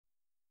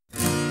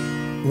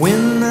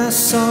when I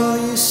saw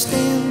you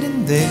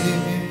standing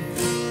there.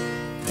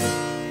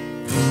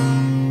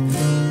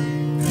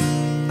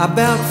 I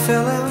about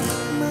fell out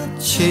my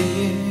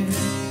chair.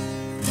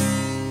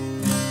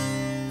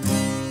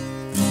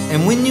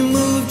 And when you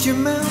moved your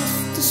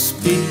mouth to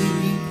speak,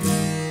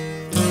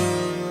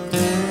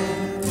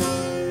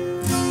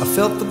 I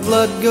felt the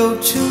blood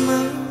go to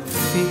my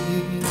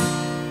feet.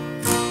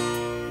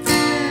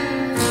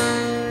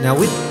 Now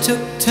it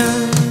took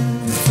time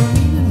for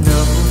me to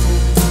know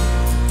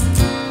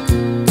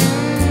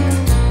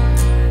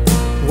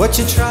what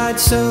you tried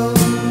so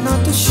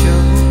not to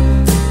show.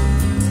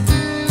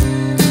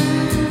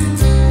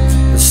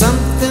 There's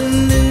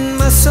something in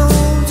my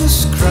soul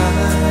just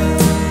cried.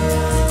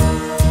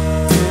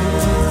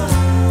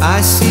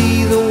 I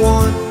see the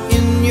warmth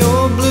in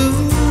your blue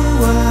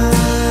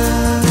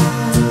eyes.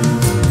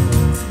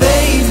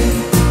 Baby,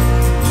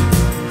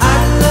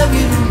 I'd love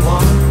you to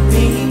want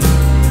me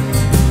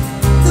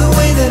the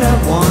way that I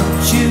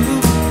want you,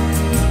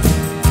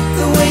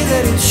 the way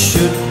that it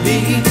should be.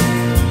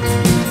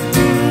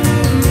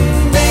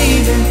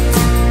 Baby,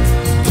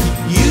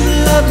 you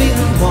love me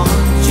to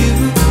want you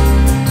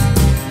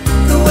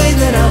the way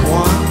that I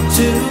want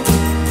to,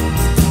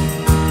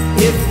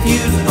 if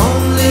you'd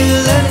only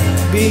let it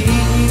be.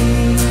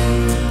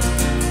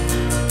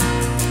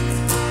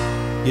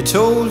 You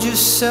told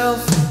yourself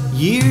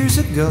years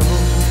ago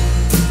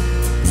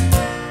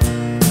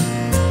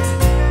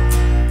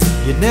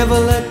you'd never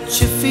let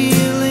your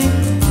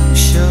feelings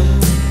show.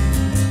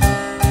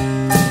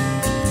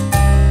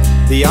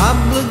 The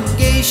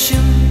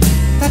obligation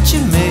that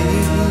you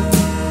made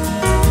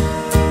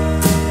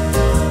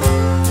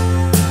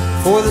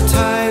for the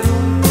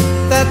title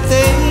that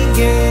they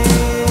gave.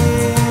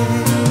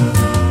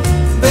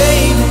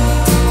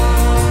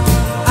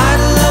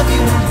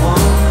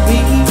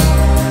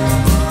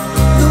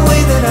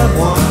 I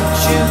want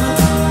you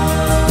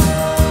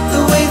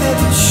the way that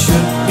it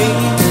should be.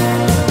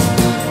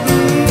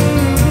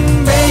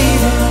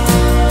 Baby,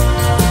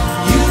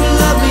 you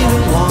love me to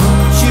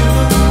want you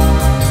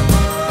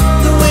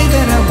the way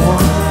that I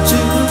want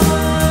to,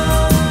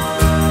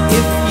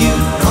 if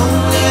you'd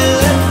only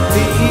let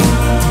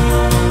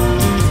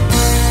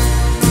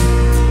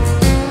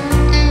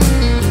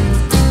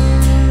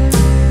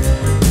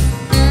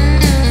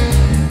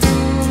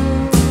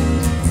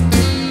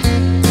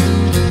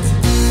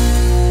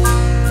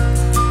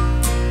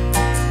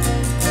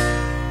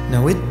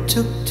Now it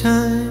took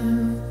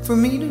time for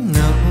me to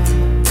know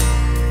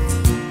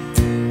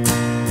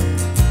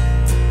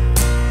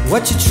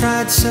what you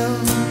tried so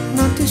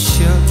not to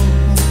show.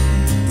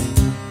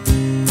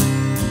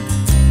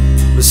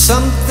 But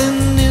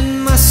something in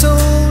my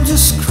soul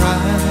just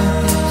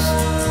cries.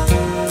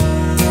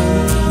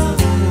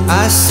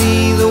 I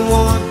see the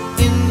warmth